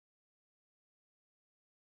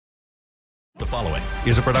following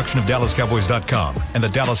is a production of DallasCowboys.com and the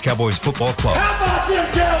Dallas Cowboys Football Club. How about them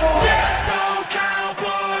Cowboys? Yeah, go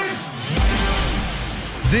Cowboys!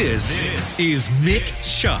 This is Mick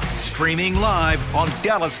Shots, streaming live on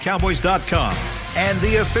DallasCowboys.com and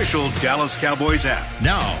the official Dallas Cowboys app.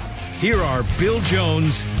 Now, here are Bill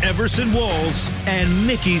Jones, Everson Walls, and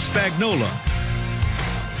Mickey Spagnola.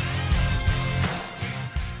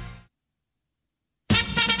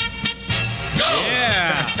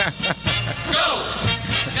 Go,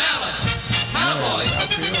 Dallas Cowboys!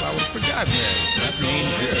 I was forgotten that. That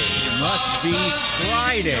means it must be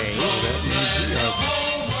Friday.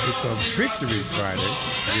 It's a victory Friday,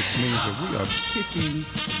 which means that we are kicking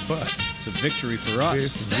butt. It's a victory for us.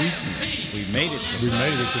 This weekend. We made it. We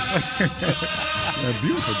made it to a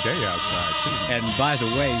beautiful day outside, too. And by the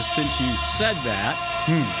way, since you said that,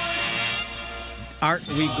 aren't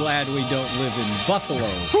we glad we don't live in Buffalo?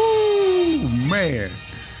 Ooh, man.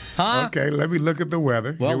 Huh? Okay, let me look at the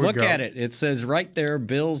weather. Well, Here we look go. at it. It says right there,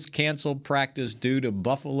 Bills canceled practice due to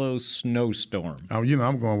Buffalo snowstorm.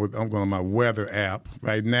 I'm going on my weather app.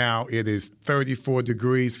 Right now, it is 34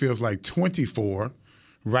 degrees. Feels like 24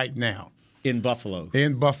 right now. In Buffalo.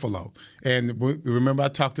 And remember I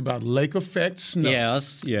talked about lake effect snow.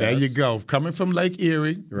 Yes. There you go. Coming from Lake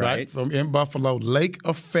Erie, Right. From in Buffalo, lake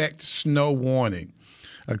effect snow warning.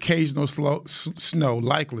 Occasional snow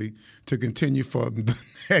likely to continue for the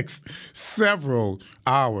next several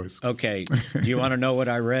hours. Okay. Do you want to know what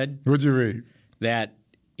I read? What'd you read? That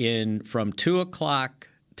from 2 o'clock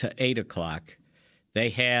to 8 o'clock, they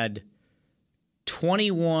had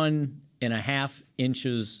 21 and a half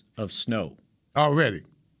inches of snow. Already?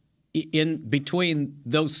 In between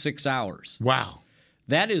those 6 hours. Wow.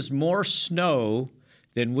 That is more snow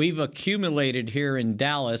than we've accumulated here in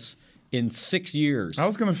Dallas in 6 years. I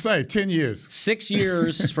was going to say 10 years. 6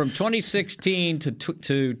 years from 2016 to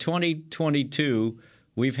 2022,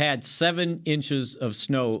 we've had 7 inches of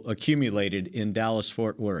snow accumulated in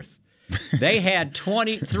Dallas-Fort Worth. They had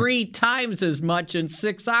 23 times as much in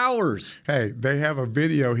 6 hours. Hey, they have a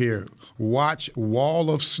video here. Watch wall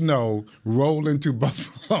of snow roll into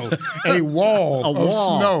Buffalo. A wall of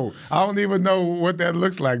snow. I don't even know what that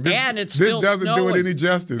looks like. This doesn't do it any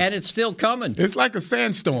justice. And it's still coming. It's like a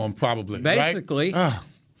sandstorm, probably. Basically. Right?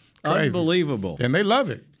 Crazy. Unbelievable. And they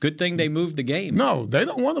love it. Good thing they moved the game. No, they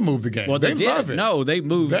don't want to move the game. Well, they love it. No, they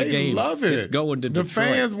moved the game. They love it. It's going to Detroit. The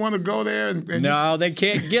fans want to go there. And no, they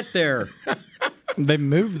can't get there. They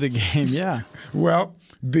moved the game, yeah. Well,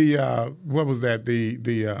 what was that?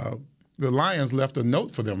 The Lions left a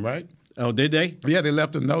note for them, right? Oh, did they? Yeah, they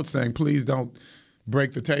left a note saying, please don't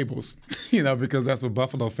break the tables, because that's what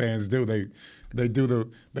Buffalo fans do. They do the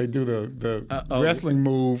wrestling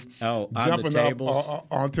move, jumping up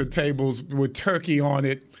onto tables with turkey on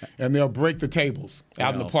it, and they'll break the tables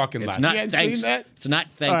out in the parking lot. You hadn't seen that? It's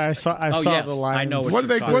not thanks. I saw the Lions. I know what do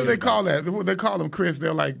they call that? What do they call them, Chris?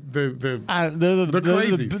 They're like the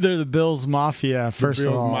crazies. They're the Bills Mafia. First the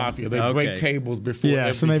Bills of all, Mafia. They break tables before.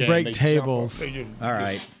 Yes, every and they game. break tables. All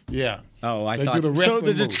right. Yeah. Oh, I they thought do the so. wrestling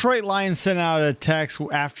The move. Detroit Lions sent out a text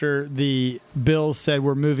after the Bills said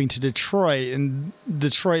we're moving to Detroit, and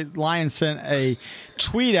Detroit Lions sent a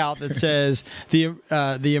tweet out that says the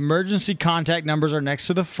emergency contact numbers are next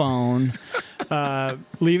to the phone.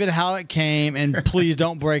 Leave it how it came, and please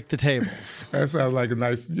don't break the tables. That sounds like a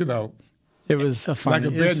nice, It was a funny,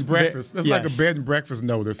 like a bed and breakfast. It's like a bed and breakfast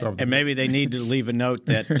note or something. And maybe they need to leave a note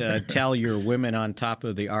that tell your women on top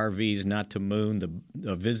of the RVs not to moon the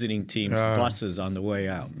visiting team's buses on the way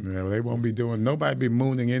out. Yeah, they won't be doing. Nobody be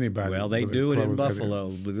mooning anybody. Well, they do it in Buffalo.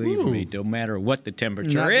 Believe me, no matter what the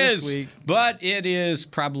temperature Not is. this week. But it is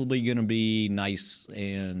probably going to be nice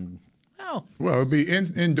and. Well, it'll be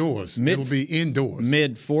indoors. It'll be indoors.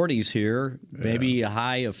 Mid-40s here, maybe a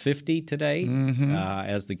high of 50 today.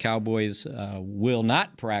 As the Cowboys will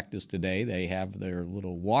not practice today. They have their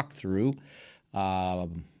little walkthrough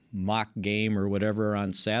mock game or whatever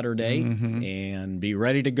on Saturday and be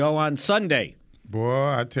ready to go on Sunday.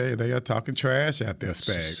 Boy, I tell you, they are talking trash out there,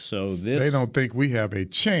 Spags. So they don't think we have a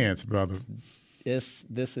chance, brother. This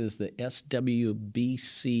is the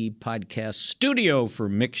SWBC podcast studio for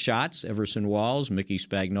Mick Shots, Everson Walls, Mickey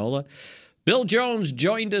Spagnola. Bill Jones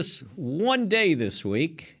joined us one day this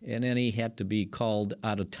week, and then he had to be called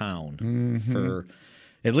out of town for.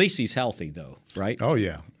 At least he's healthy, though, right? Oh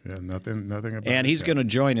yeah, nothing about. And he's going to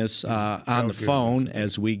join us on the phone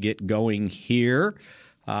as we get going here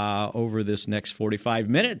over this next 45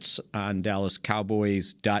 minutes on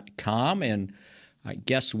DallasCowboys.com. And I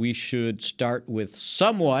guess we should start with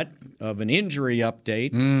somewhat of an injury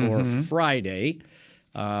update for Friday.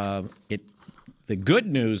 The good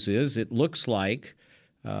news is it looks like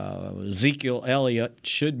Ezekiel Elliott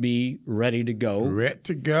should be ready to go. Ready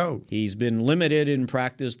to go. He's been limited in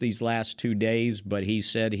practice these last 2 days, but he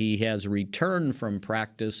said he has returned from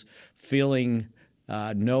practice feeling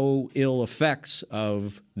no ill effects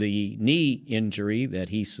of the knee injury that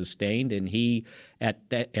he sustained, and he at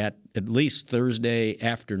least Thursday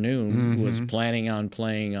afternoon was planning on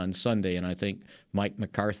playing on Sunday. And I think Mike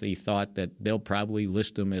McCarthy thought that they'll probably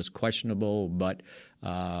list him as questionable, but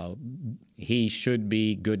he should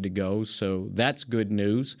be good to go. So that's good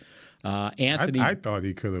news. Anthony, I thought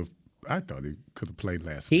he could have played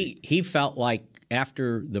last week. He felt like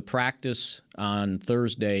after the practice on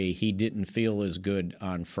Thursday, he didn't feel as good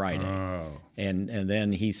on Friday. Oh. And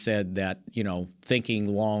then he said that, thinking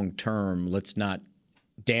long term, let's not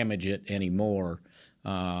damage it anymore.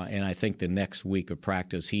 And I think the next week of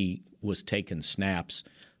practice, he was taking snaps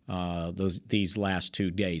these last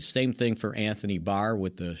 2 days. Same thing for Anthony Barr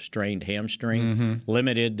with the strained hamstring.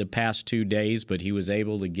 Limited the past 2 days, but he was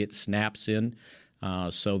able to get snaps in.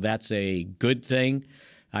 So that's a good thing.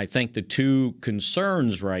 I think the two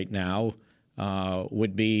concerns right now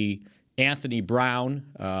would be Anthony Brown.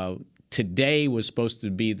 Today was supposed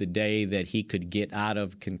to be the day that he could get out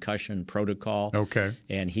of concussion protocol. Okay.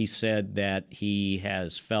 And he said that he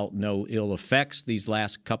has felt no ill effects these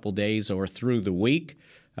last couple days or through the week.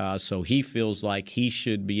 So he feels like he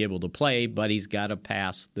should be able to play, but he's got to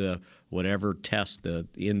pass the whatever test the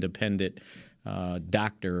independent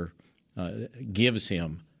doctor gives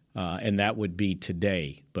him. And that would be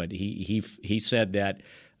today. But he said that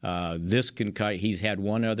he's had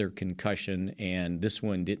one other concussion, and this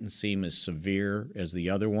one didn't seem as severe as the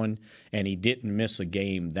other one, and he didn't miss a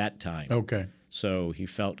game that time. Okay. So he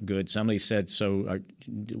felt good. Somebody said, so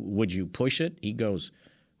would you push it? He goes,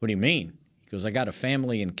 what do you mean? He goes, I got a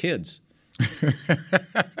family and kids.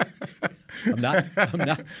 I'm not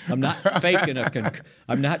faking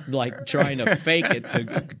I'm not like trying to fake it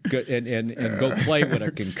and go play with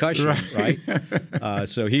a concussion, right?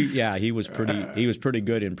 So he was pretty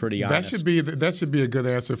good and pretty honest. That should be a good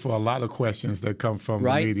answer for a lot of questions that come from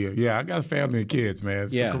the media. Yeah, I got a family and kids, man.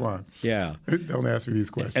 So come on. Yeah. Don't ask me these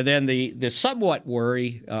questions. And then the somewhat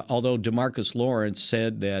worry, although DeMarcus Lawrence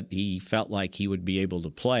said that he felt like he would be able to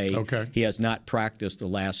play. Okay. He has not practiced the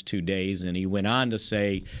last 2 days, and he went on to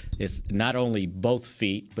say it's not only both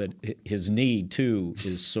feet, but his knee too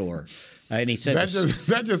is sore. And he said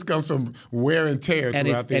that just comes from wear and tear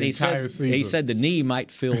throughout the entire season. He said the knee might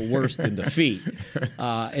feel worse than the feet.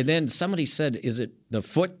 And then somebody said, "Is it the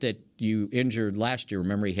foot that you injured last year?"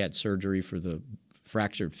 Remember, he had surgery for the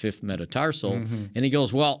fractured fifth metatarsal, and he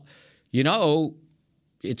goes, "Well,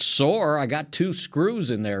 it's sore. I got 2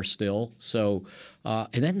 screws in there still." So,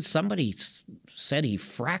 and then somebody said he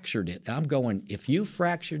fractured it. I'm going, if you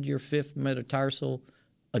fractured your fifth metatarsal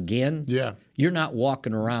again, you're not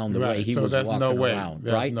walking around the way he was walking around,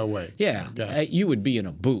 right? There's no way. Yeah, you would be in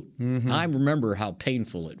a boot. I remember how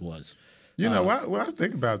painful it was. When I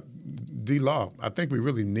think about D-Law, I think we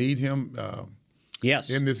really need him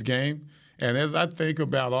in this game. And as I think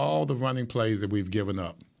about all the running plays that we've given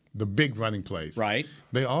up, the big running plays, right?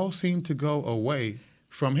 They all seem to go away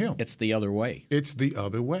from him. It's the other way. It's the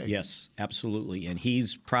other way. Yes, absolutely. And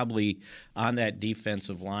he's probably on that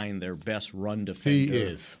defensive line their best run defender. He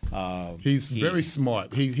is. He's very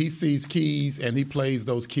smart. He sees keys, and he plays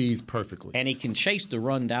those keys perfectly. And he can chase the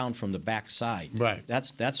run down from the backside. Right.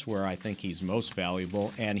 That's where I think he's most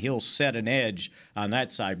valuable, and he'll set an edge on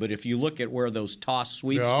that side. But if you look at where those toss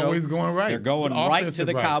sweeps they're always going right. They're going right to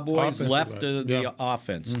the Cowboys, left to the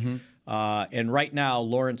offense. And right now,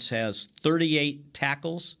 Lawrence has 38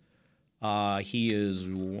 tackles. He is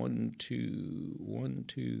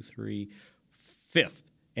 5th,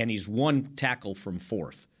 and he's 1 tackle from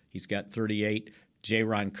 4th. He's got 38.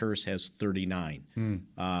 Jaron Kearse has 39.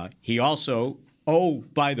 He also,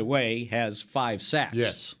 by the way, has 5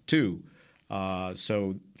 sacks, too.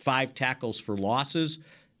 So 5 tackles for losses,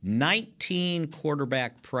 19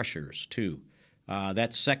 quarterback pressures, too.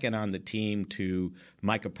 That's second on the team to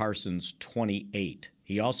Micah Parsons' 28.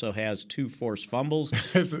 He also has 2 forced fumbles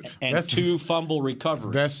and 2 fumble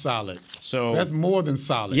recoveries. That's solid. So that's more than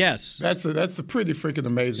solid. Yes, that's a pretty freaking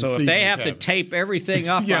amazing. So if they have to tape everything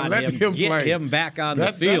up on him, get him back on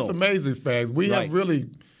the field. That's amazing, Spags. We have really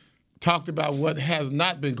talked about what has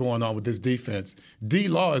not been going on with this defense.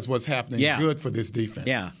 D-Law is what's happening good for this defense.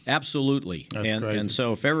 Yeah, absolutely. That's crazy. And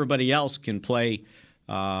so if everybody else can play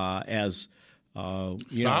as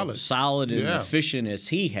solid and efficient as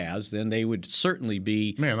he has, then they would certainly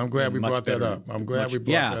be. Man, I'm glad we brought that up. I'm glad we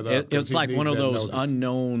brought that up. It's like one of those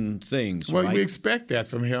unknown things. Well, right? we expect that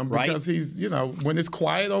from him because he's, when it's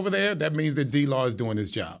quiet over there, that means that D-Law is doing his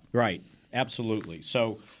job. Right. absolutely.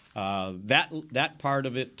 So that part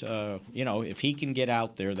of it, if he can get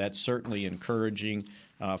out there, that's certainly encouraging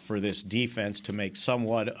for this defense to make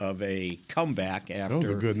somewhat of a comeback after. Those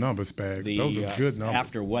are good numbers, Spag. Those are good numbers.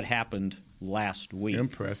 After what happened last week.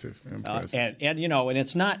 Impressive. And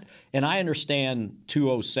it's not, and I understand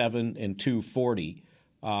 207 and 240,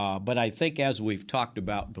 but I think as we've talked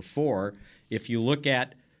about before, if you look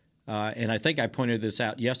at, and I think I pointed this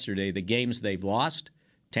out yesterday, the games they've lost,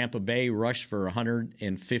 Tampa Bay rushed for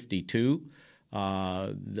 152.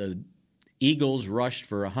 The Eagles rushed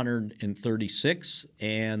for 136,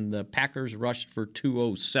 and the Packers rushed for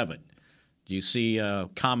 207. Do you see a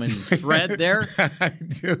common thread there? I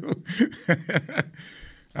do.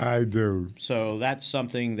 I do. So that's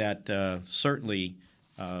something that certainly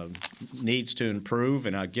needs to improve,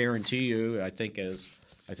 and I guarantee you, I think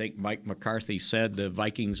Mike McCarthy said the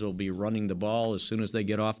Vikings will be running the ball as soon as they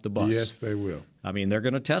get off the bus. Yes, they will. I mean, they're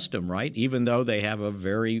going to test them, right? Even though they have a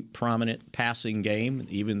very prominent passing game,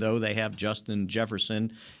 even though they have Justin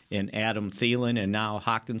Jefferson and Adam Thielen and now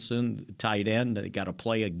Hawkinson, tight end. They got to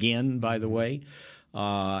play again, by the way,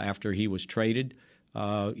 after he was traded.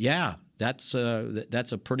 That's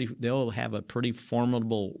a pretty. They'll have a pretty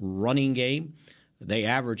formidable running game. They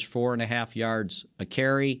average 4.5 yards a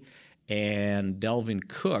carry, and Delvin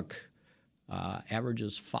Cook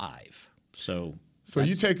averages 5. So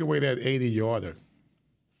you take away that 80-yarder.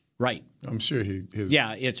 Right. I'm sure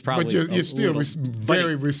it's probably. But you're still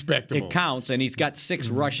very respectable. It counts, and he's got 6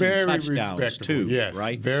 rushing touchdowns too. Yes,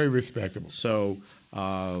 right. Very respectable. So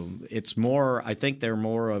it's more. I think they're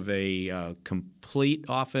more of a complete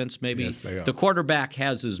offense. Maybe yes, they are. The quarterback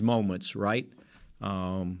has his moments, right?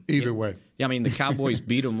 Either way. Yeah, I mean the Cowboys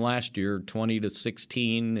beat them last year,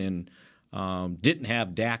 20-16, and. Didn't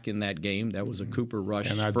have Dak in that game. That was a Cooper Rush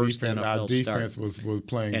first NFL start. Our defense was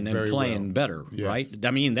playing and then very playing well. better, yes. right?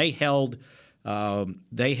 I mean, they held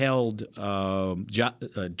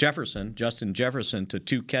Justin Jefferson to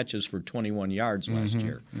 2 catches for 21 yards last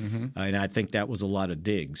year, and I think that was a lot of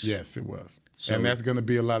digs. Yes, it was. So and that's going to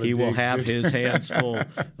be a lot of digs. He will have his hands full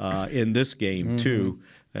in this game too.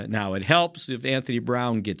 Now, it helps if Anthony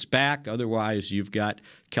Brown gets back. Otherwise, you've got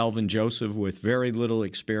Kelvin Joseph with very little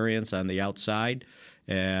experience on the outside,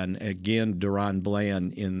 and again, Deron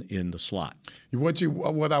Bland in the slot.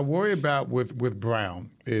 What I worry about with Brown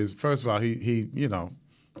is, first of all, he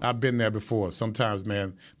I've been there before. Sometimes,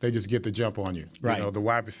 man, they just get the jump on you. Right. The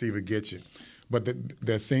wide receiver gets you. But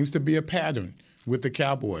there seems to be a pattern with the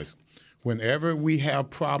Cowboys. Whenever we have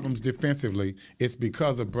problems defensively, it's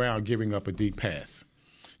because of Brown giving up a deep pass.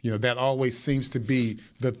 That always seems to be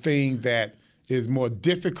the thing that is more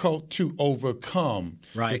difficult to overcome.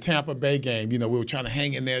 Right. The Tampa Bay game, we were trying to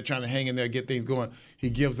hang in there, get things going. He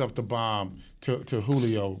gives up the bomb to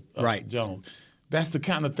Julio Jones. That's the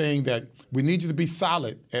kind of thing that we need you to be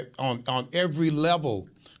solid on every level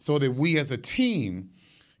so that we as a team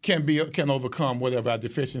can overcome whatever our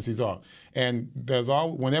deficiencies are. And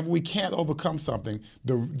whenever we can't overcome something,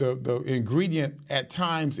 the ingredient at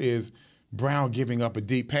times is Brown giving up a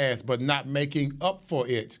deep pass, but not making up for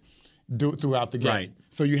it throughout the game. Right.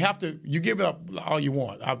 So you give it up all you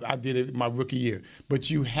want. I did it my rookie year, but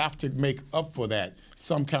you have to make up for that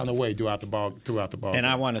some kind of way throughout the ball. And game.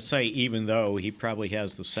 I want to say, even though he probably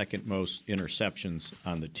has the second most interceptions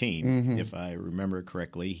on the team, if I remember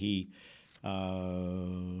correctly,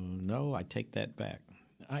 no, I take that back.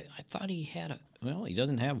 I thought he had he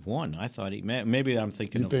doesn't have one. I thought maybe I'm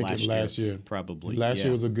thinking of last year. Probably. Last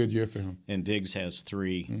year was a good year for him. And Diggs has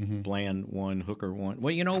 3, Bland 1, Hooker 1.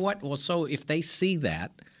 Well, you know what? Well, so if they see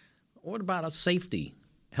that, what about a safety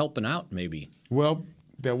helping out maybe? Well,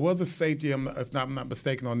 there was a safety, if I'm not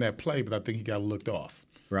mistaken, on that play, but I think he got looked off.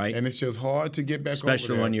 Right. And it's just hard to get back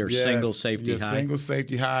especially over there. When you're single safety high. Single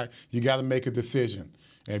safety high, you got to make a decision.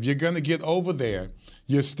 And if you're going to get over there,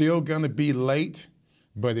 you're still going to be late,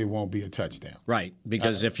 but it won't be a touchdown. Right,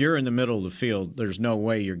 because if you're in the middle of the field, there's no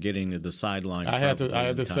way you're getting to the sideline. I had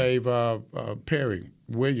to save Perry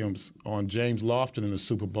Williams on James Lofton in the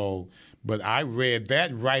Super Bowl, but I read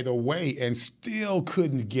that right away and still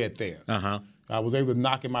couldn't get there. I was able to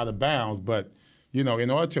knock him out of bounds, but in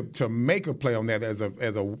order to make a play on that as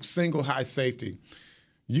a single high safety,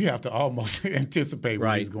 you have to almost anticipate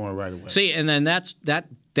where he's going right away. See, and then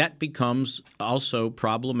that becomes also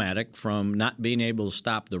problematic from not being able to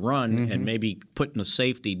stop the run and maybe putting a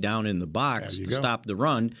safety down in the box to stop the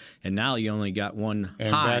run, and now you only got one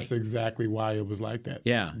and high. That's exactly why it was like that.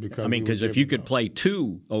 Yeah. Because if you could play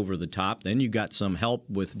 2 over the top, then you got some help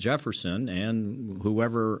with Jefferson and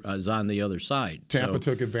whoever is on the other side. Tampa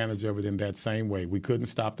took advantage of it in that same way. We couldn't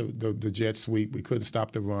stop the jet sweep. We couldn't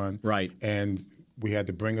stop the run. Right. And we had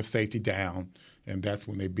to bring a safety down, and that's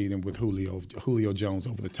when they beat him with Julio Jones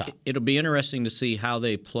over the top. It'll be interesting to see how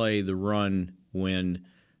they play the run when,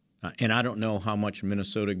 and I don't know how much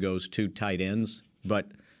Minnesota goes 2 tight ends, but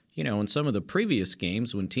in some of the previous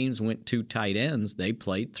games when teams went 2 tight ends, they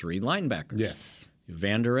played 3 linebackers. Yes.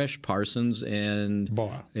 Van Der Esch, Parsons, and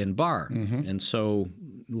Barr. Mm-hmm. And so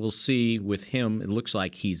we'll see with him. It looks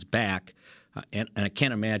like he's back. And I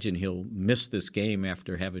can't imagine he'll miss this game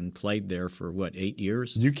after having played there for 8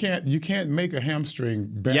 years. You can't make a hamstring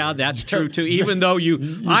better. Yeah, that's true too. Even though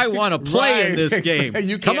I want to play in this game.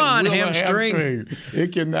 Come on, hamstring.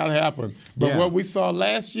 It cannot happen. But what we saw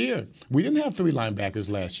last year, we didn't have 3 linebackers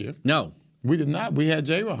last year. No, we did not. We had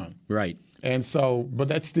J-Ron. Right. And so, but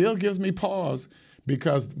that still gives me pause.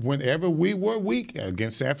 Because whenever we were weak,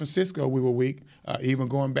 against San Francisco, we were weak, even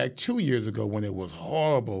going back 2 years ago when it was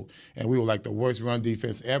horrible and we were like the worst run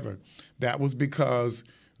defense ever, that was because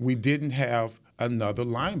we didn't have another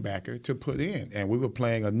linebacker to put in. And we were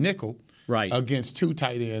playing a nickel against 2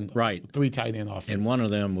 tight end, 3 tight end offense. And one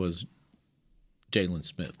of them was Jalen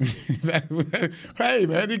Smith. Hey,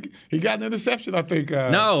 man, he got an interception, I think.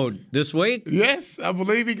 No, this week? Yes, I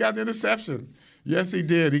believe he got an interception. Yes, he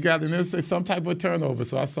did. He got some type of turnover,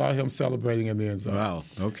 so I saw him celebrating in the end zone. Wow,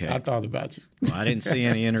 okay. I thought about you. Well, I didn't see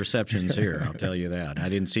any interceptions here, I'll tell you that. I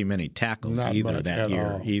didn't see many tackles either that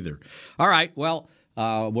year either. All right, well,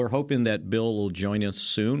 we're hoping that Bill will join us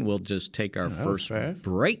soon. We'll just take our first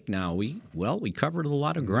break now. We covered a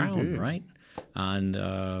lot of ground, right,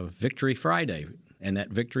 on Victory Friday. And that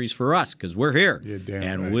victory's for us because we're here.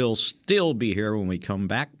 And we'll still be here when we come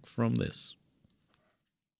back from this.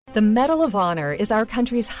 The Medal of Honor is our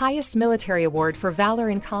country's highest military award for valor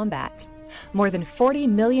in combat. More than 40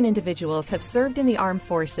 million individuals have served in the armed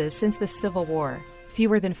forces since the Civil War.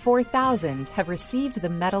 Fewer than 4,000 have received the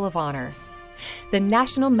Medal of Honor. The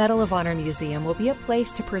National Medal of Honor Museum will be a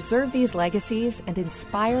place to preserve these legacies and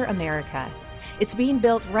inspire America. It's being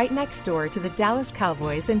built right next door to the Dallas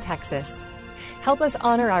Cowboys in Texas. Help us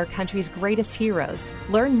honor our country's greatest heroes.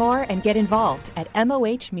 Learn more and get involved at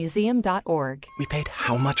mohmuseum.org. We paid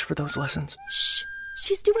how much for those lessons? Shh,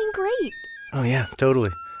 she's doing great. Oh, yeah, totally.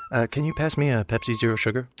 Can you pass me a Pepsi Zero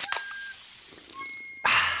Sugar?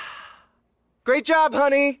 Great job,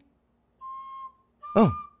 honey!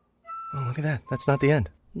 Oh, look at that. That's not the end.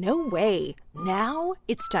 No way. Now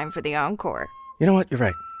it's time for the encore. You know what? You're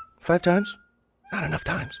right. 5 times? Not enough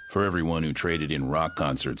times. For everyone who traded in rock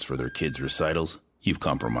concerts for their kids' recitals, you've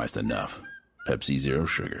compromised enough. Pepsi Zero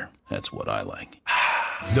Sugar. That's what I like.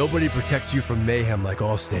 Nobody protects you from mayhem like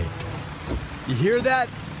Allstate. You hear that?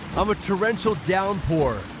 I'm a torrential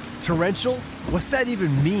downpour. Torrential? What's that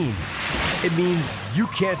even mean? It means you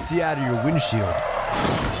can't see out of your windshield.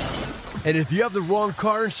 And if you have the wrong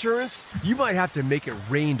car insurance, you might have to make it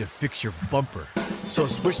rain to fix your bumper. So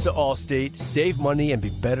switch to Allstate, save money, and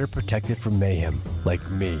be better protected from mayhem,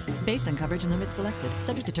 like me. Based on coverage and limits selected.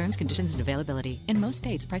 Subject to terms, conditions, and availability. In most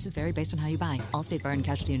states, prices vary based on how you buy. Allstate Bar and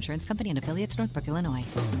Casualty Insurance Company and affiliates, Northbrook, Illinois.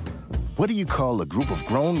 What do you call a group of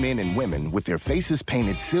grown men and women with their faces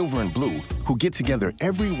painted silver and blue who get together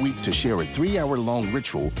every week to share a 3-hour-long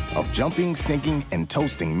ritual of jumping, singing, and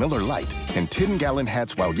toasting Miller Lite and 10-gallon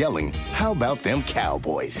hats while yelling, "How about them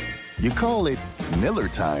Cowboys?" You call it Miller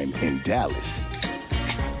Time in Dallas.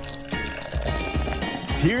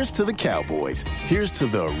 Here's to the Cowboys. Here's to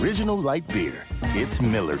the original light beer. It's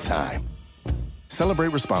Miller Time. Celebrate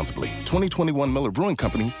responsibly. 2021 Miller Brewing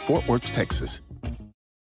Company, Fort Worth, Texas.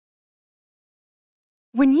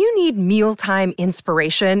 When you need mealtime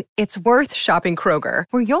inspiration, it's worth shopping Kroger,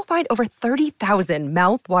 where you'll find over 30,000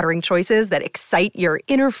 mouth-watering choices that excite your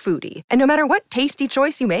inner foodie. And no matter what tasty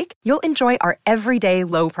choice you make, you'll enjoy our everyday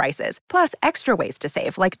low prices, plus extra ways to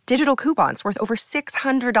save, like digital coupons worth over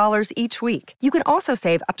 $600 each week. You can also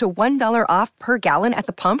save up to $1 off per gallon at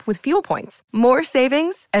the pump with fuel points. More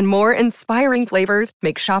savings and more inspiring flavors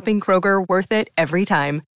make shopping Kroger worth it every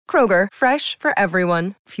time. Kroger, fresh for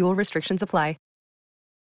everyone. Fuel restrictions apply.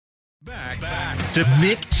 Back to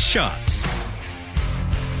Mick Shots.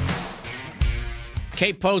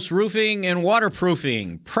 Cape Post Roofing and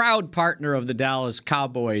Waterproofing, proud partner of the Dallas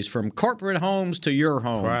Cowboys. From corporate homes to your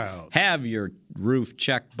home. Proud. Have your roof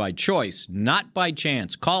checked by choice, not by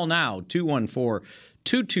chance. Call now,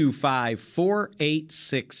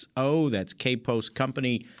 214-225-4860. That's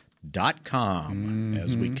capepostcompany.com.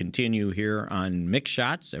 As we continue here on Mick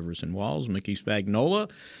Shots, Everson Walls, Mickey Spagnola.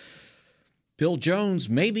 Bill Jones,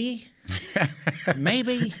 maybe.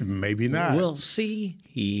 Maybe not. We'll see.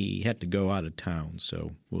 He had to go out of town,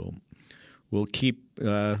 so we'll keep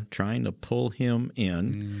trying to pull him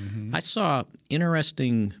in. I saw an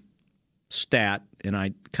interesting stat, and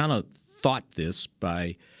I kind of thought this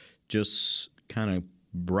by just kind of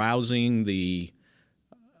browsing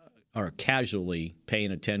or casually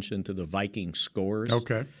paying attention to the Vikings scores.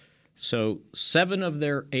 Okay. So 7 of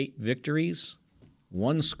their 8 victories,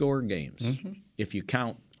 one-score games. Mm-hmm. If you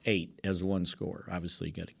count 8 as one score, obviously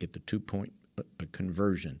you got to get the 2-point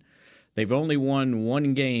conversion. They've only won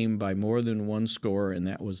one game by more than one score, and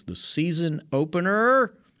that was the season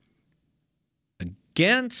opener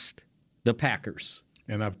against the Packers.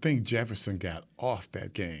 And I think Jefferson got off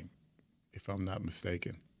that game, if I'm not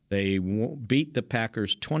mistaken. They beat the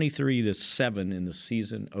Packers 23-7 in the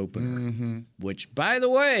season opener, which, by the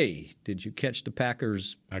way, did you catch the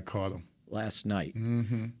Packers? I caught them last night.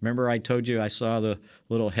 Remember I told you I saw the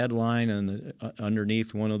little headline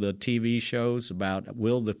underneath one of the TV shows about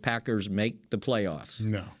will the Packers make the playoffs?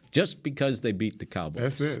 No. Just because they beat the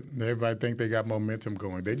Cowboys. That's it. Everybody think they got momentum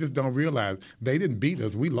going. They just don't realize they didn't beat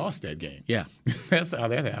us. We lost that game. Yeah. That's how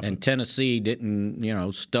that happened. And Tennessee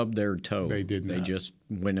didn't, stub their toe. They did not. They just,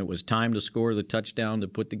 when it was time to score the touchdown to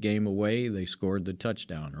put the game away, they scored the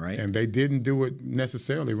touchdown, right? And they didn't do it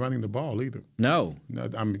necessarily running the ball either. No.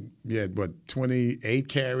 I mean, 28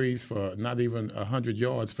 carries for not even 100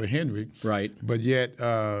 yards for Henry. Right. But yet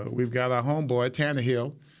we've got our homeboy,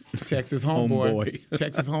 Tannehill. Texas homeboy.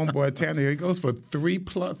 Texas homeboy Tannehill. He goes for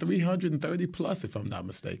 330 plus, if I'm not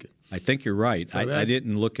mistaken. I think you're right. So I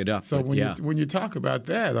didn't look it up. So when you talk about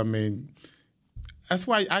that, I mean, that's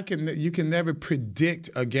why you can never predict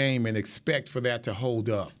a game and expect for that to hold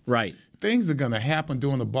up. Right. Things are going to happen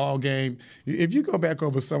during the ball game. If you go back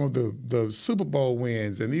over some of the Super Bowl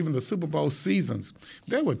wins and even the Super Bowl seasons,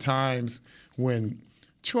 there were times when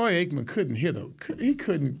Troy Aikman couldn't hit he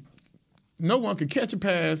couldn't. No one could catch a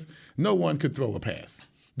pass. No one could throw a pass.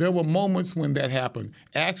 There were moments when that happened,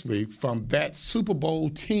 actually, from that Super Bowl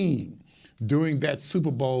team during that Super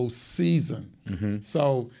Bowl season. Mm-hmm.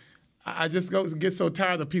 So I just get so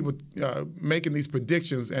tired of people making these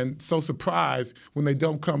predictions and so surprised when they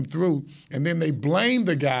don't come through. And then they blame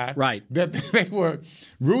the guy that they were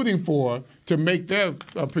rooting for to make their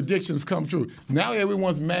predictions come true. Now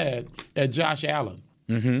everyone's mad at Josh Allen.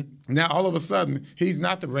 Mm-hmm. Now, all of a sudden, he's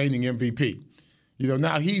not the reigning MVP.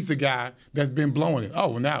 Now he's the guy that's been blowing it.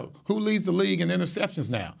 Oh, now who leads the league in interceptions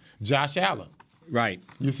now? Josh Allen. Right.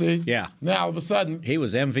 You see? Yeah. Now, all of a sudden. He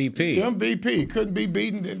was MVP. MVP. Couldn't be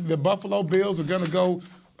beaten. The Buffalo Bills are going to go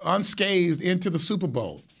unscathed into the Super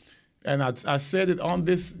Bowl. And I said it on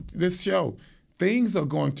this show. Things are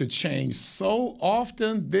going to change so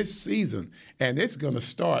often this season, and it's going to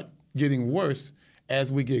start getting worse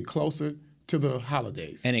as we get closer to the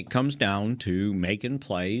holidays. And it comes down to making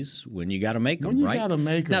plays when you got to make them, when you right? got to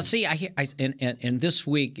make them. Now, see, and this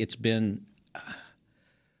week it's been,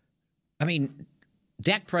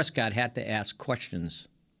 Dak Prescott had to ask questions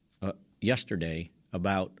yesterday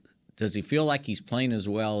about does he feel like he's playing as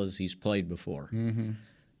well as he's played before? Mm-hmm.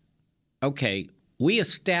 Okay, we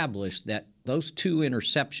established that those 2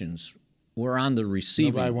 interceptions were on the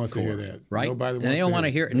receiving Nobody wants core, to hear that. right? Nobody wants and they don't want to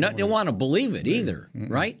hear it. They don't want to it. believe it either,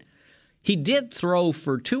 Mm-hmm. right? He did throw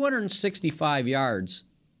for 265 yards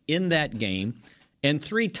in that game and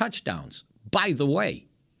 3 touchdowns, by the way.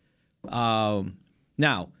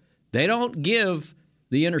 Now, they don't give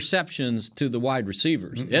the interceptions to the wide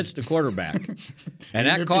receivers. Mm-mm. It's the quarterback. And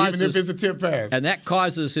that causes, even if it's a tip pass. And that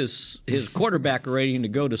causes his quarterback rating to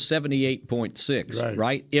go to 78.6,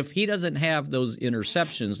 right? If he doesn't have those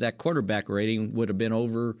interceptions, that quarterback rating would have been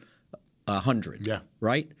over 100,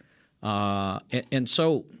 right? And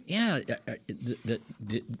so,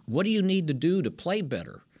 what do you need to do to play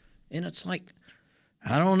better? And it's like,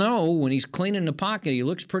 I don't know. When he's cleaning the pocket, he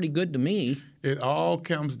looks pretty good to me. It all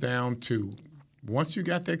comes down to once you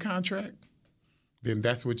got that contract, then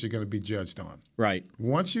that's what you're going to be judged on. Right.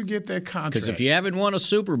 Once you get that contract. Because if you haven't won a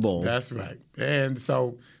Super Bowl. That's right. And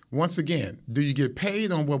so, once again, do you get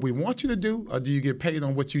paid on what we want you to do, or do you get paid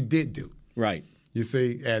on what you did do? Right. You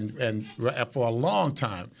see, and for a long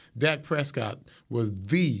time, Dak Prescott was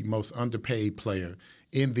the most underpaid player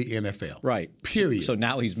in the NFL. Right. Period. So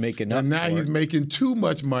now he's making up and now for he's it. making too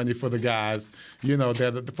much money for the guys,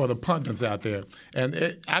 that for the pundits out there.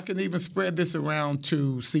 And I can even spread this around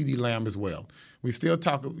to CeeDee Lamb as well. We still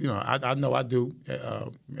talk, I know I do,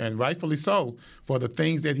 and rightfully so, for the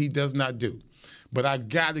things that he does not do. But I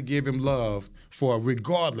got to give him love for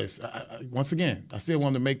regardless. Once again, I still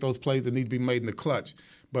want to make those plays that need to be made in the clutch.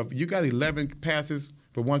 But you got 11 passes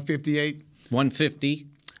for 158. 150.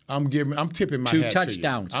 I'm tipping my 2 hat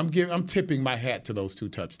touchdowns. to you. I'm tipping my hat to those 2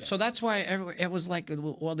 touchdowns. So that's why it was like,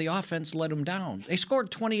 well, the offense let them down. They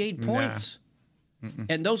scored 28 points.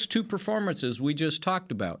 And those 2 performances we just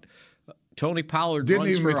talked about. Tony Pollard Didn't runs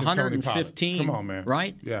even for mention Tony 115. Pollard. Come on, man.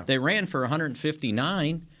 Right? Yeah. They ran for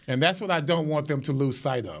 159. And that's what I don't want them to lose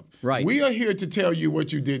sight of. Right. We are here to tell you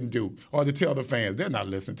what you didn't do, or to tell the fans. They're not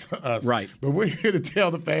listening to us. Right. But we're here to tell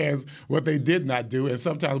the fans what they did not do, and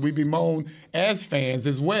sometimes we bemoan as fans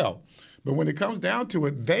as well. But when it comes down to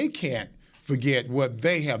it, they can't forget what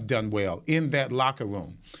they have done well in that locker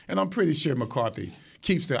room. And I'm pretty sure McCarthy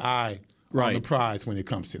keeps their eye on the prize when it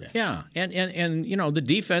comes to that. Yeah, and you know, the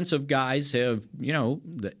defensive guys have, you know,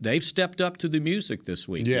 they've stepped up to the music this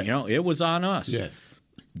week. Yes. You know, it was on us. Yes.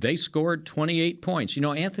 They scored 28 points. You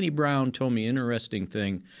know, Anthony Brown told me an interesting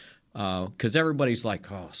thing because everybody's like,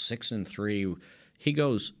 oh, 6-3. He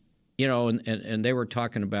goes, you know, and they were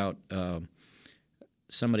talking about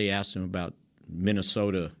somebody asked him about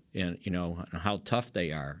Minnesota and, you know, how tough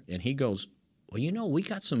they are. And he goes, well, you know, we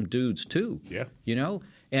got some dudes too. Yeah. You know?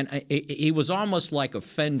 And he was almost like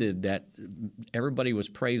offended that everybody was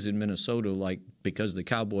praising Minnesota like because the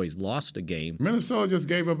Cowboys lost a game. Minnesota just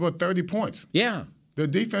gave up about 30 points. Yeah. The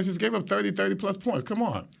defense just gave up 30-plus points. Come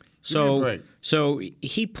on. So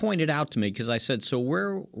he pointed out to me because I said, so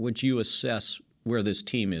where would you assess where this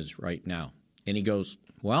team is right now? And he goes,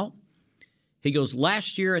 well,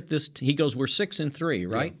 last year at this he goes, we're 6-3,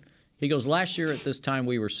 right? Yeah. He goes, last year at this time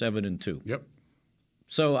we were 7-2. Yep.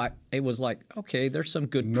 So it was like, okay, there's some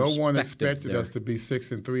good perspective. No one expected there. us to be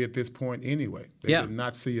 6-3 at this point anyway. They did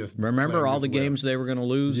not see us. Remember all the games they were going to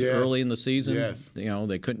lose early in the season? Yes. You know,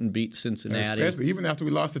 they couldn't beat Cincinnati. And especially even after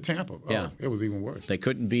we lost to Tampa. Yeah. It was even worse. They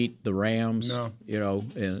couldn't beat the Rams. No. You know,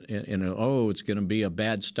 and it's going to be a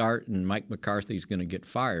bad start and Mike McCarthy's going to get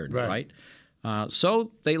fired, right?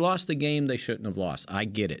 So they lost the game they shouldn't have lost. I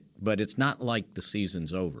get it. But it's not like the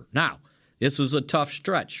season's over. Now, this is a tough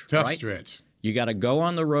stretch, right? Tough stretch. You got to go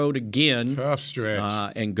on the road again. Tough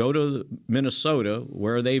stretch. And go to Minnesota,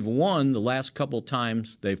 where they've won the last couple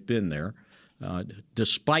times they've been there,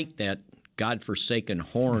 despite that godforsaken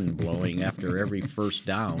horn blowing after every first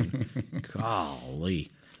down.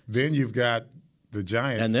 Golly. Then you've got the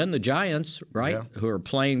Giants. And then the Giants, right, who are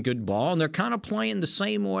playing good ball. And they're kind of playing the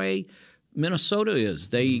same way Minnesota is.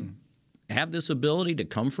 They have this ability to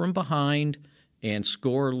come from behind and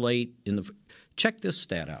score late in the – check this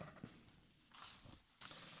stat out.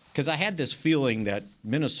 Because I had this feeling that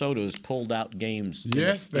Minnesota has pulled out games in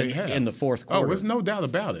the fourth quarter. Oh, there's no doubt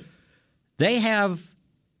about it. They have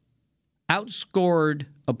outscored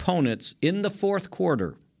opponents in the fourth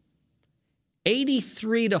quarter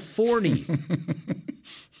 83-40.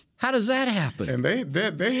 How does that happen? And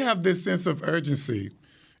they have this sense of urgency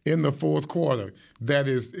in the fourth quarter that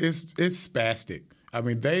is spastic. I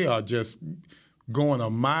mean, they are just going a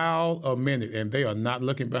mile a minute, and they are not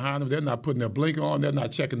looking behind them. They're not putting their blinker on. They're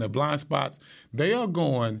not checking their blind spots. They are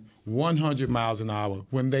going 100 miles an hour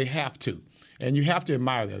when they have to. And you have to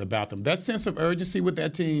admire that about them. That sense of urgency with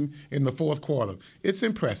that team in the fourth quarter, it's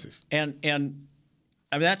impressive. And I mean,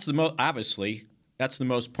 that's the most, obviously, that's the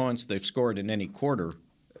most points they've scored in any quarter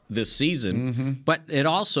this season. Mm-hmm. But it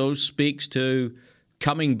also speaks to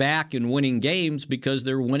coming back and winning games because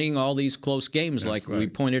they're winning all these close games, we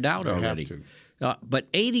pointed out already. Have to. But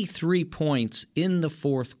 83 points in the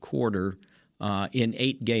fourth quarter in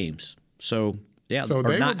 8 games. So, yeah, so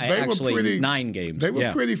they were pretty, 9 games. They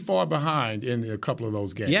were pretty far behind in a couple of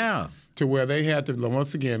those games. Yeah. To where they had to,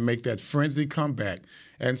 once again, make that frenzy comeback.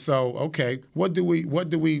 And so, okay, what's the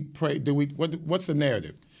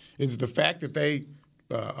narrative? Is it the fact that they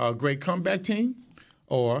are a great comeback team?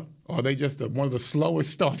 Or are they just one of the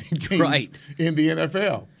slowest starting teams in the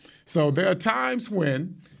NFL? So there are times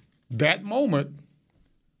when that moment,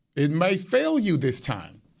 it may fail you this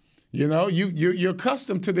time. You know, you're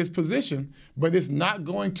accustomed to this position, but it's not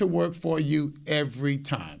going to work for you every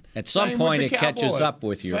time. At some point, it catches up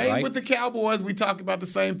with you, right? Same with the Cowboys. We talk about the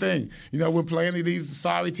same thing. You know, we're playing these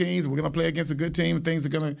sorry teams. We're going to play against a good team.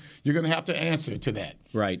 You're going to have to answer to that.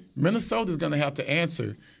 Right. Minnesota's going to have to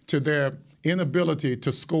answer to their inability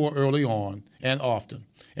to score early on and often,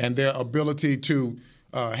 and their ability to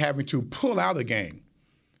having to pull out a game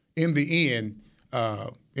in the end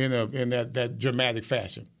in that dramatic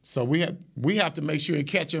fashion. So we have to make sure and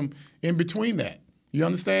catch them in between that. You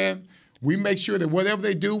understand? We make sure that whatever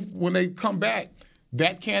they do when they come back,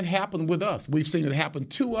 that can't happen with us. We've seen it happen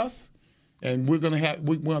to us, and we want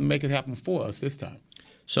to make it happen for us this time.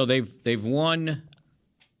 So they've won.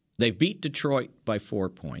 They beat Detroit by 4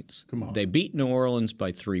 points. Come on. They beat New Orleans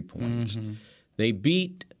by 3 points. Mm-hmm. They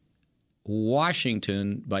beat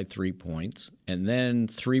Washington by 3 points, and then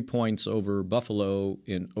 3 points over Buffalo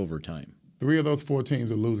in overtime. 3 of those 4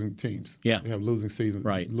 teams are losing teams. Yeah. They have losing seasons,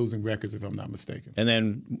 right. Losing records, if I'm not mistaken. And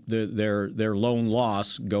then their lone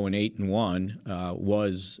loss, going 8-1,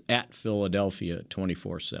 was at Philadelphia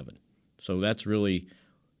 24-7. So that's really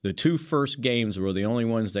the 2 first games were the only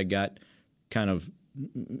ones that got kind of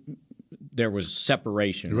there was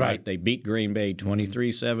separation, right? They beat Green Bay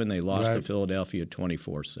 23-7. They lost to Philadelphia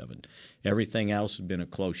 24-7. Everything else has been a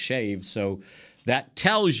close shave. So that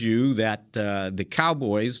tells you that the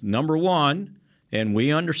Cowboys, number one, and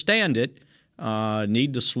we understand it,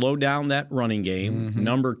 need to slow down that running game.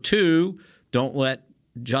 Number 2, don't let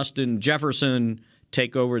Justin Jefferson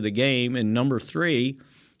take over the game. And number 3,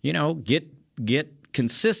 get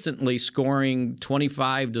consistently scoring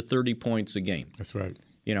 25 to 30 points a game. That's right.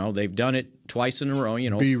 They've done it twice in a row.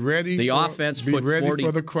 Be ready. The offense put 40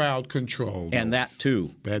 for the crowd control, and that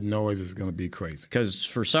too. That noise is going to be crazy. Because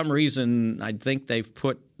for some reason, I think they've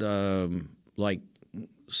put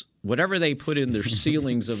whatever they put in their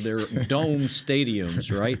ceilings of their dome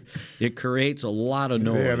stadiums. Right, it creates a lot of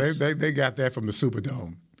noise. Yeah, they got that from the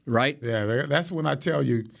Superdome. Right. Yeah, that's when I tell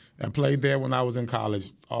you. I played there when I was in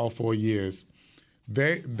college, all 4 years.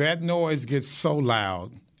 That noise gets so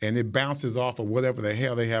loud. And it bounces off of whatever the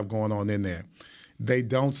hell they have going on in there. They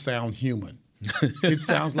don't sound human. It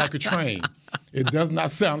sounds like a train. It does not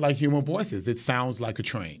sound like human voices. It sounds like a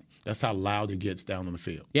train. That's how loud it gets down on the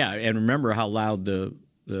field. Yeah, and remember how loud the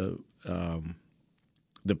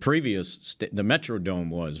previous the Metrodome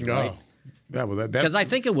was, right? That was that. Because I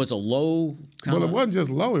think it was a low. Well, it wasn't just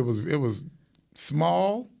low. It was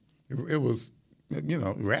small. It was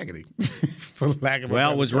raggedy. For lack of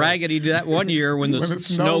it was raggedy that one year when the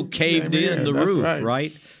snow caved in the roof,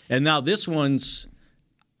 right? And now this one's,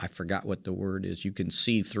 I forgot what the word is. You can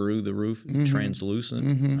see through the roof,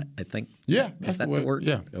 translucent. I think. Yeah, is that the word?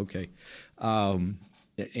 Yeah. Okay. And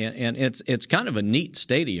it's kind of a neat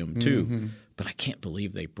stadium too, but I can't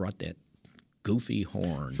believe they brought that goofy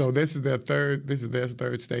horn. So this is their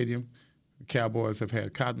third stadium. The Cowboys have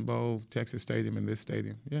had Cotton Bowl, Texas Stadium, and this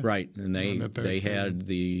stadium. Yeah. Right, and they had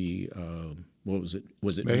the what was it?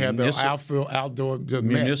 Was it they had the outdoor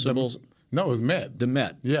municipal? No, it was Met. The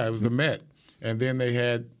Met. Yeah, it was the Met, and then they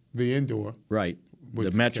had the indoor. Right, the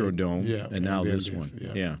Metrodome. Yeah, and now this one.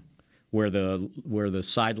 Yeah. Where the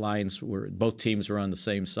sidelines were, both teams were on the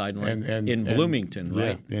same sideline in Bloomington,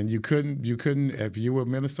 right? Yeah, and you couldn't if you were a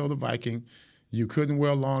Minnesota Viking, you couldn't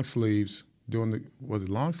wear long sleeves. Was it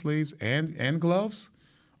long sleeves and gloves,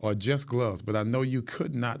 or just gloves? But I know you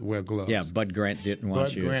could not wear gloves. Yeah, Bud Grant didn't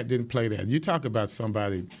want you. Bud Grant didn't play that. You talk about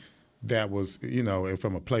somebody that was,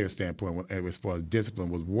 from a player standpoint, as far as discipline,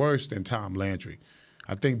 was worse than Tom Landry.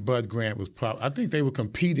 I think Bud Grant was I think they were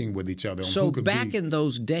competing with each other. So back in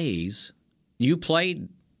those days, you played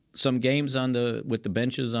some games with the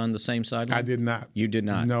benches on the same sideline? I did not. You did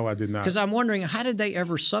not? No, I did not. Because I'm wondering, how did they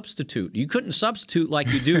ever substitute? You couldn't substitute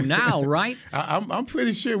like you do now, right? I'm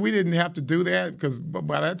pretty sure we didn't have to do that because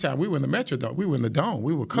by that time we were in the Metrodome. We were in the Dome.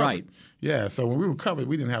 We were covered. Right. Yeah, so when we were covered,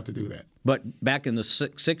 we didn't have to do that. But back in the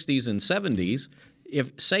 60s and 70s,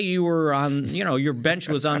 if, say, you were on, your bench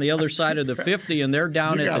was on the other side of the 50 and they're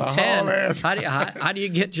down at the 10, how do you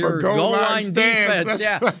get your goal line defense?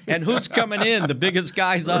 Yeah, right. And who's coming in? The biggest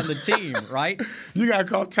guys on the team, right? You got to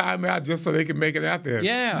call timeout just so they can make it out there.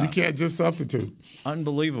 Yeah. You can't just substitute.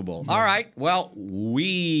 Unbelievable. Yeah. All right, well,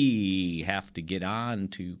 we have to get on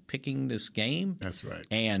to picking this game. That's right.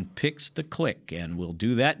 And picks to click, and we'll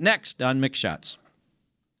do that next on Mick Shots.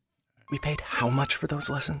 We paid how much for those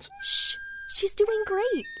lessons? Shh. She's doing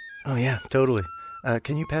great. Oh, yeah, totally.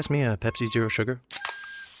 Can you pass me a Pepsi Zero Sugar?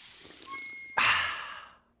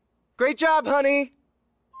 Great job, honey!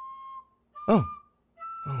 Oh,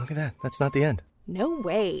 look at that. That's not the end. No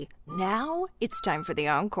way. Now it's time for the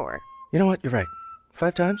encore. You know what? You're right.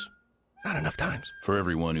 5 times? Not enough times. For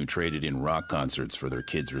everyone who traded in rock concerts for their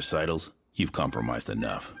kids' recitals, you've compromised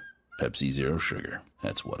enough. Pepsi Zero Sugar.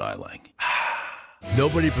 That's what I like.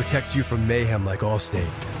 Nobody protects you from mayhem like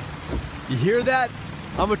Allstate. You hear that?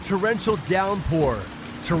 I'm a torrential downpour.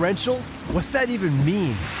 Torrential? What's that even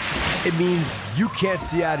mean? It means you can't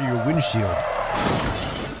see out of your windshield.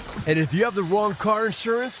 And if you have the wrong car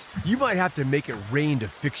insurance, you might have to make it rain to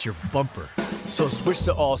fix your bumper. So switch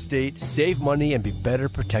to Allstate, save money, and be better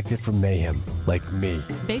protected from mayhem, like me.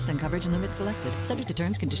 Based on coverage and limits selected, subject to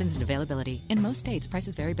terms, conditions, and availability. In most states,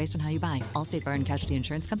 prices vary based on how you buy. Allstate Bar and Casualty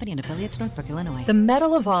Insurance Company and affiliates, Northbrook, Illinois. The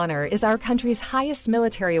Medal of Honor is our country's highest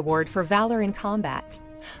military award for valor in combat.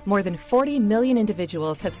 More than 40 million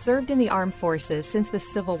individuals have served in the armed forces since the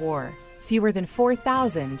Civil War. Fewer than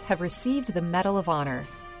 4,000 have received the Medal of Honor.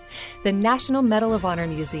 The National Medal of Honor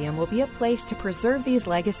Museum will be a place to preserve these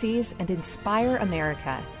legacies and inspire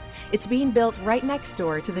America. It's being built right next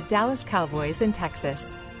door to the Dallas Cowboys in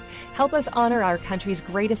Texas. Help us honor our country's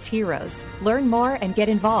greatest heroes. Learn more and get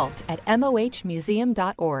involved at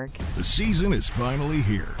mohmuseum.org. The season is finally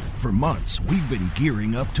here. For months, we've been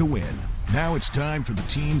gearing up to win. Now it's time for the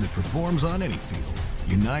team that performs on any field,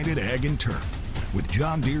 United Ag and Turf. With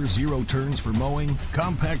John Deere zero turns for mowing,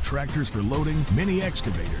 compact tractors for loading, mini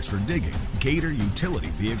excavators for digging, Gator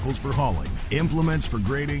utility vehicles for hauling, implements for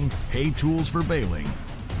grading, hay tools for baling.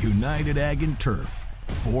 United Ag and Turf,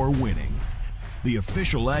 for winning. The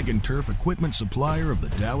official Ag and Turf equipment supplier of the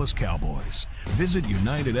Dallas Cowboys. Visit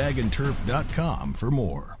UnitedAgAndTurf.com for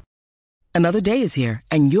more. Another day is here,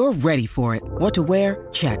 and you're ready for it. What to wear?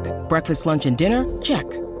 Check. Breakfast, lunch, and dinner? Check.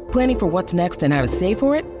 Planning for what's next and how to save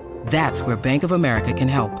for it? That's where Bank of America can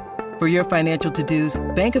help. For your financial to-dos,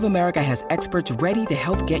 Bank of America has experts ready to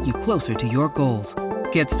help get you closer to your goals.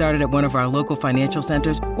 Get started at one of our local financial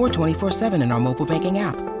centers or 24/7 in our mobile banking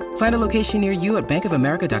app. Find a location near you at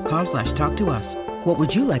bankofamerica.com/talktous. What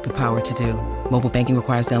would you like the power to do? Mobile banking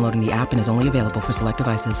requires downloading the app and is only available for select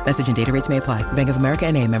devices. Message and data rates may apply. Bank of America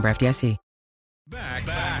N.A., member FDIC. Back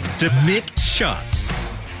to Mick Shots.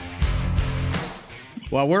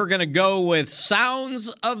 Well, we're going to go with Sounds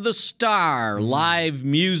of the Star. Live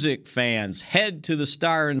music fans, head to the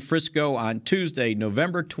Star in Frisco on Tuesday,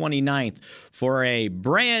 November 29th for a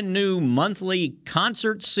brand new monthly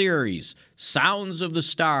concert series, Sounds of the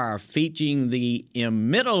Star, featuring the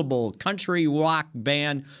inimitable country rock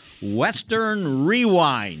band Western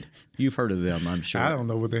Rewind. You've heard of them, I'm sure. I don't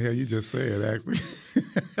know what the hell you just said, actually.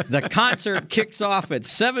 The concert kicks off at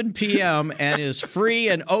 7 p.m. and is free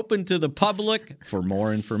and open to the public. For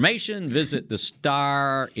more information, visit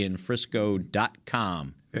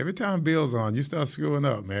thestarinfrisco.com. Every time Bill's on, you start screwing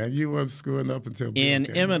up, man. You weren't screwing up until Bill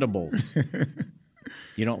Inimitable.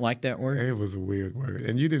 You don't like that word? It was a weird word.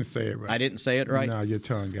 And you didn't say it right. I didn't say it right? No, your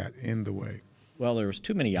tongue got in the way. Well, there was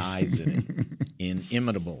too many I's in it.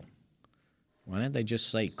 Inimitable. Why didn't they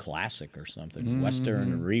just say classic or something? Mm-hmm.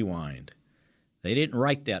 Western Rewind. They didn't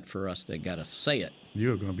write that for us. They got to say it.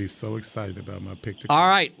 You're going to be so excited about my pick to All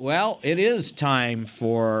right. Well, it is time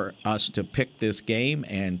for us to pick this game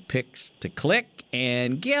and picks to click.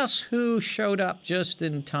 And guess who showed up just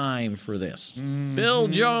in time for this? Mm-hmm. Bill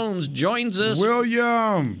Jones joins us.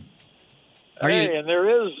 William. Hey, and there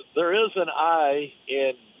is an I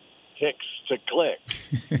in picks to click.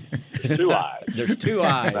 2 I's. There's 2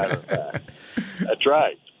 I's. That's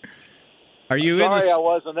right. Are you Sorry I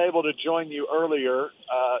wasn't able to join you earlier.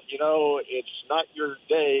 It's not your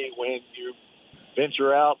day when you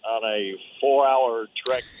venture out on a 4-hour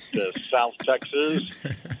trek to South Texas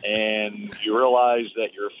and you realize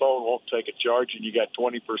that your phone won't take a charge and you got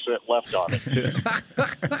 20% left on it.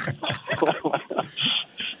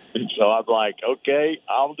 And so I'm like, okay,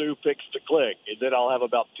 I'll do picks to click, and then I'll have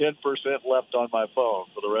about 10% left on my phone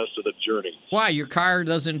for the rest of the journey. Why? Your car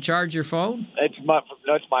doesn't charge your phone? The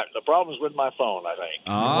problem is with my phone, I think.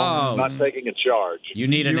 Oh. I'm not taking a charge. You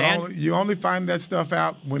need you only find that stuff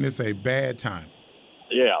out when it's a bad time.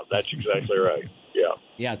 Yeah, that's exactly right. Yeah.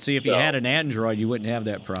 Yeah, see, if you had an Android, you wouldn't have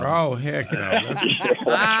that problem. Oh, heck no.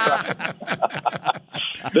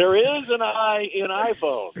 There is an I in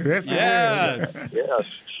iPhone. Yes.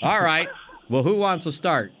 All right. Well, who wants to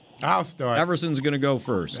start? I'll start. Everson's going to go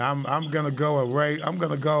first. I'm going to go away. I'm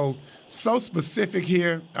going to go so specific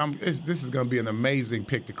here. This is going to be an amazing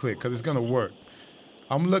pick to click because it's going to work.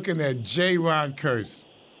 I'm looking at J-Ron Curse.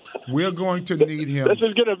 We're going to need him. This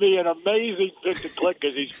is going to be an amazing pick to click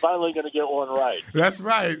because he's finally going to get one right. That's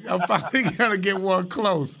right. I'm finally going to get one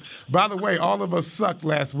close. By the way, all of us sucked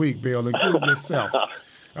last week, Bill, including yourself. All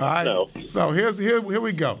right. No. So here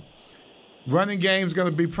we go. Running game's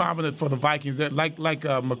going to be prominent for the Vikings. Like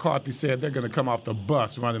McCarthy said, they're going to come off the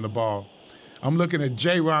bus running the ball. I'm looking at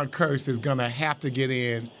J-Ron Curse is going to have to get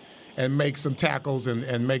in and make some tackles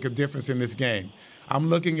and make a difference in this game. I'm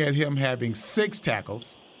looking at him having 6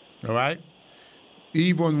 tackles. All right,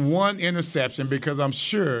 even 1 interception because I'm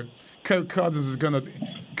sure Kirk Cousins is gonna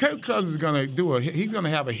he's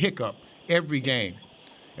gonna have a hiccup every game,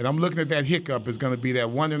 and I'm looking at that hiccup is gonna be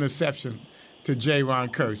that 1 interception to J-Ron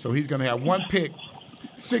Curse. So he's gonna have 1 pick,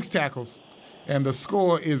 6 tackles, and the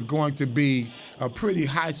score is going to be a pretty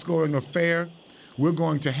high-scoring affair. We're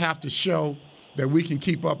going to have to show that we can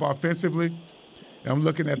keep up offensively. And I'm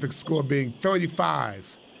looking at the score being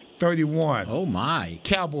 35-31. Oh, my.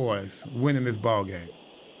 Cowboys winning this ball game.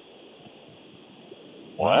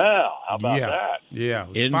 Wow, how about that? Yeah,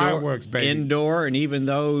 it was fireworks, baby. Indoor, and even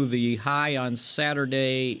though the high on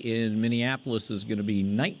Saturday in Minneapolis is going to be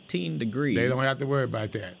 19 degrees. They don't have to worry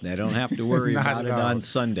about that. They don't have to worry about it on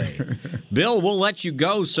Sunday. Bill, we'll let you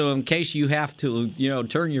go, so in case you have to,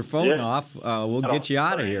 turn your phone off, we'll get you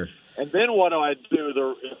out of here. And then what do I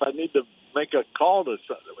do if I need to make a call to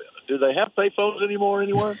something? Do they have payphones anymore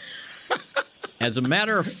anywhere? As a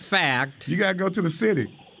matter of fact, you got to go to the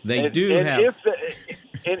city. They do have.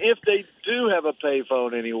 If they do have a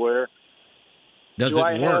payphone anywhere, does do it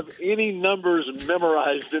I work? have any numbers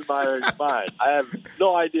memorized in my mind? I have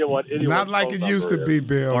no idea what anyone's Not like phone it used number to be,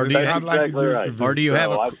 Bill. Or do you, not like it used to be. Or do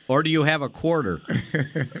you have a quarter?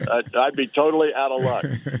 I'd be totally out of luck.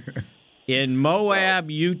 In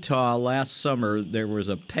Moab, Utah, last summer, there was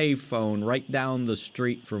a payphone right down the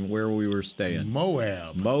street from where we were staying.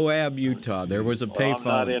 Moab, Utah. There was a payphone. I'm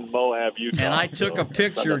not in Moab, Utah. And I took a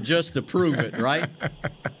picture just to prove it, right?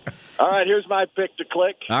 All right, here's my pick to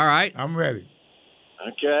click. All right. I'm ready.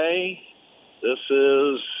 Okay. This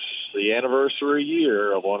is the anniversary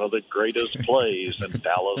year of one of the greatest plays in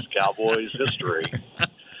Dallas Cowboys history.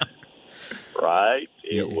 Right?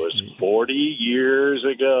 It was 40 years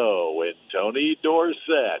ago when Tony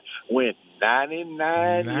Dorsett went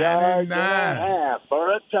 99 yards and a half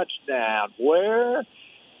for a touchdown. Where?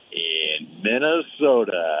 In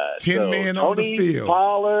Minnesota. 10 men on the field.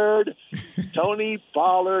 Tony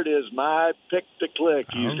Pollard is my pick to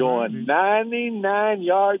click. He's going 99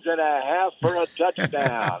 yards and a half for a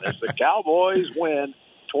touchdown as the Cowboys win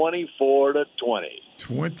 24-20.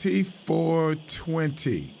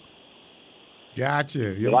 24-20.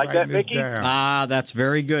 Gotcha. You like that, Mickey? That's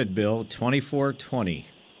very good, Bill. 24-20.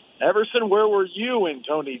 Everson, where were you when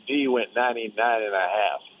Tony D went 99 and a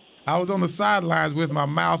half? I was on the sidelines with my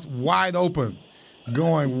mouth wide open,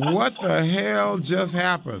 going, what the hell just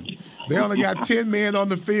happened? They only got 10 men on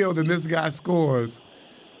the field, and this guy scores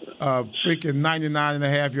a freaking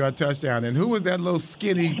 99.5-yard touchdown. And who was that little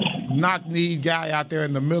skinny, knock-kneed guy out there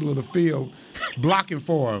in the middle of the field blocking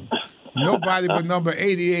for him? Nobody but number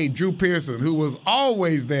 88, Drew Pearson, who was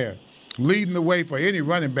always there, leading the way for any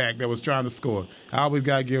running back that was trying to score. I always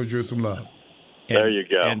got to give Drew some love. There you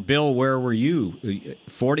go. And Bill, where were you?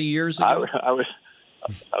 40 years ago? I was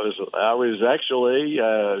actually it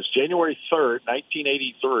was January 3rd,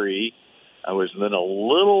 1983. I was in a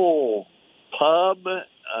little pub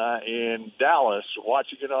in Dallas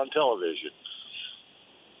watching it on television.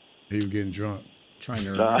 He was getting drunk. Trying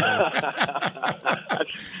to remember.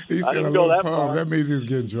 He said a little pub. That means he was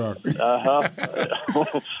getting drunk.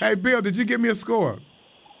 Hey, Bill, did you give me a score?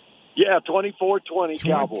 Yeah, 24-20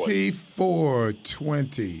 Cowboys.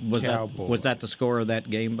 24-20 Cowboys. Was that the score of that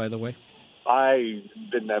game, by the way? I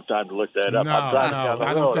didn't have time to look that up. I'm driving down the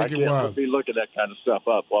road. I don't think it was. I can't be looking that kind of stuff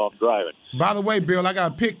up while I'm driving. By the way, Bill, I got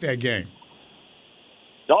to pick that game.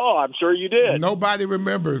 Oh, I'm sure you did. Nobody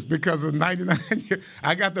remembers because of 99 years.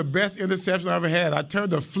 I got the best interception I ever had. I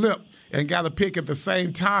turned a flip and got a pick at the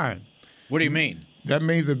same time. What do you mean? That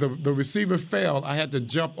means that the receiver fell. I had to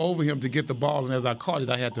jump over him to get the ball, and as I caught it,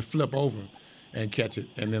 I had to flip over and catch it,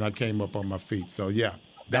 and then I came up on my feet. So, yeah.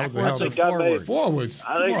 That was a hell of a forward. Forwards.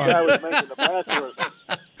 I think I was making the bathroom.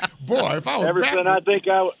 Boy, if I was Everson, I think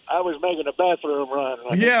I was making a bathroom run.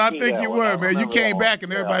 I think you were, man. You came back,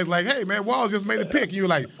 and everybody's like, hey, man, Walls just made a pick. And you were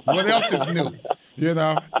like, what else is new? You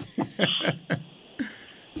know?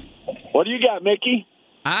 What do you got, Mickey?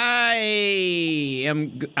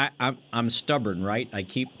 I'm stubborn, right? I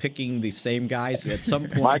keep picking the same guys. At some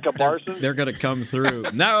point, Micah Parsons? They're going to come through.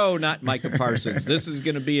 No, not Micah Parsons. This is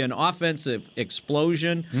going to be an offensive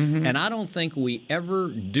explosion, and I don't think we ever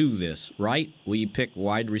do this, right? We pick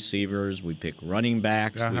wide receivers, we pick running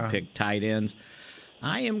backs, we pick tight ends.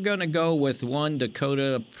 I am going to go with one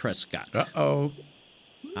Dakota Prescott. Uh-oh.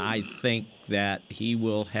 I think that he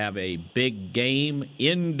will have a big game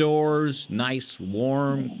indoors, nice,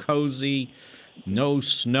 warm, cozy, no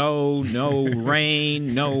snow, no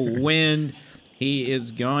rain, no wind. He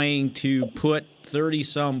is going to put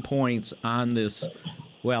 30-some points on this.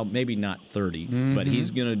 Well, maybe not 30, but he's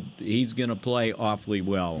gonna play awfully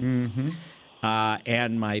well.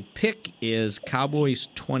 And my pick is Cowboys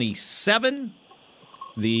 27,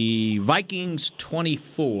 the Vikings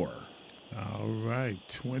 24. All right,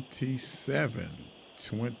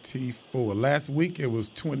 27-24. Last week it was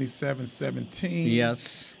 27-17.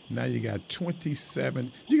 Yes. Now you got 27.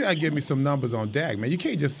 You got to give me some numbers on Dak, man. You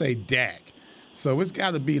can't just say Dak. So it's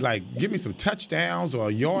got to be like, give me some touchdowns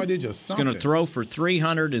or yardage or something. He's going to throw for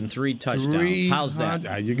 303 touchdowns. How's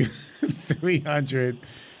that? You get 300.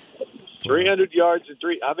 300 yards and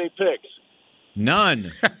how many picks?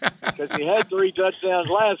 None. Because he had 3 touchdowns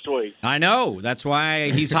last week. I know. That's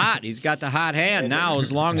why he's hot. He's got the hot hand now,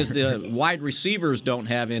 as long as the wide receivers don't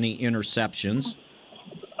have any interceptions.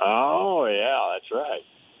 Oh, yeah, that's right.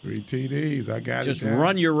 3 TDs. I got Just it. Just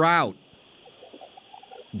run your route.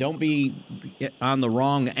 Don't be on the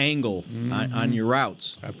wrong angle on your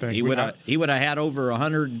routes. I think he would have had over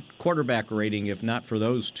 100 quarterback rating if not for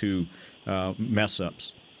those 2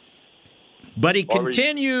 mess-ups. But he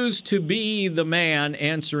continues to be the man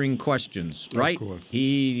answering questions, right? Of course.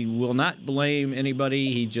 He will not blame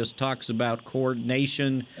anybody. He just talks about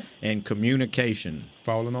coordination and communication.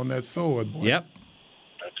 Falling on that sword, boy. Yep.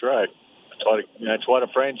 That's right. That's what a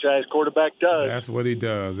franchise quarterback does. That's what he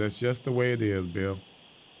does. That's just the way it is, Bill.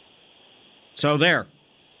 So there.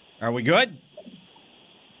 Are we good?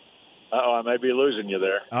 Uh-oh, I may be losing you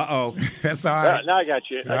there. Uh-oh. That's all right. No, I got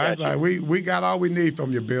you. That's all right. We got all we need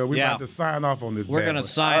from you, Bill. We're about to sign off on this. We're going to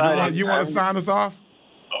sign off. You want to sign us off?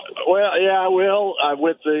 Well, yeah, I will.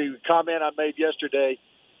 With the comment I made yesterday,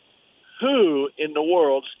 who in the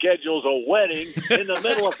world schedules a wedding in the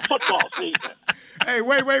middle of football season? Hey,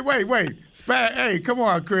 wait. Hey, come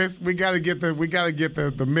on, Chris. We got to get the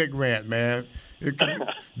Mick rant, man.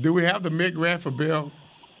 Do we have the Mick rant for Bill?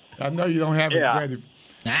 I know you don't have it ready.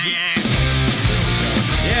 Yeah.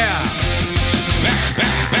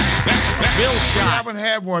 Bill shot. We haven't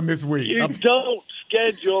had one this week. You don't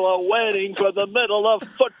schedule a wedding for the middle of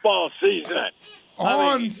football season.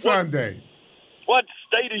 On Sunday. What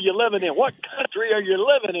state are you living in? What country are you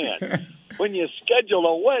living in? When you schedule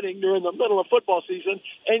a wedding during the middle of football season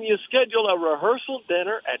and you schedule a rehearsal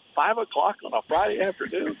dinner at 5 o'clock on a Friday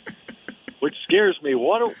afternoon, which scares me.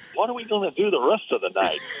 What are we going to do the rest of the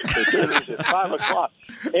night? The dinner's at 5 o'clock.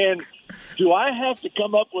 And do I have to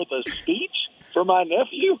come up with a speech for my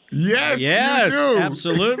nephew? Yes, you do.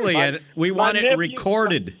 Absolutely. And we want it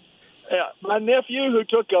recorded. Yeah, my nephew, who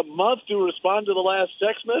took a month to respond to the last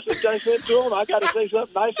text message I sent to him, I got to say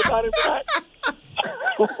something nice about him for that.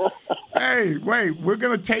 Hey, wait, we're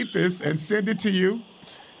going to tape this and send it to you,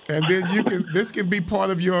 and then this can be part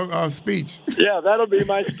of your speech. Yeah, that'll be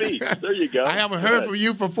my speech. There you go. I haven't heard from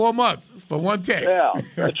you for 4 months, for one text. Yeah,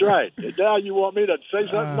 that's right. Now you want me to say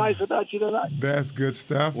something nice about you tonight? That's good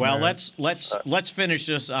stuff. Well, man. let's finish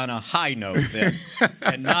this on a high note then,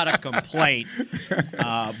 and not a complaint.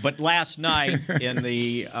 But last night in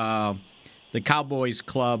the Cowboys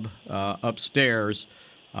Club upstairs,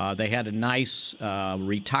 they had a nice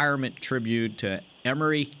retirement tribute to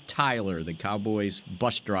Emery Tyler, the Cowboys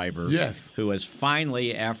bus driver, who has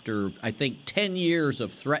finally, after I think 10 years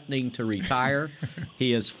of threatening to retire,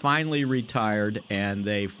 he has finally retired, and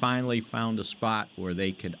they finally found a spot where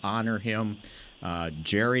they could honor him.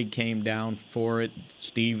 Jerry came down for it,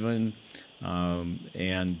 Stephen,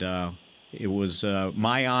 and it was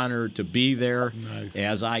my honor to be there. Nice.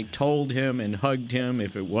 As I told him and hugged him,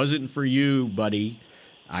 if it wasn't for you, buddy,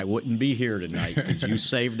 I wouldn't be here tonight because you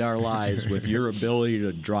saved our lives with your ability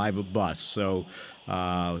to drive a bus. So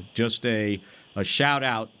just a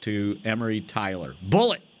shout-out to Emery Tyler.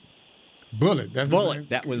 Bullet. Bullet. That's Bullet. His name?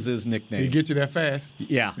 That was his nickname. He get you that fast?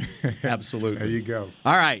 Yeah, absolutely. There you go.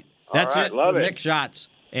 All right. That's All right, it for love it. Mick Shots.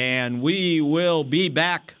 And we will be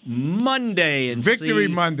back Monday and Victory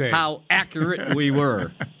see Monday. how accurate we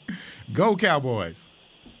were. Go Cowboys.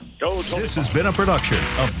 This has been a production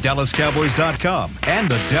of DallasCowboys.com and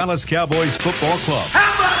the Dallas Cowboys Football Club.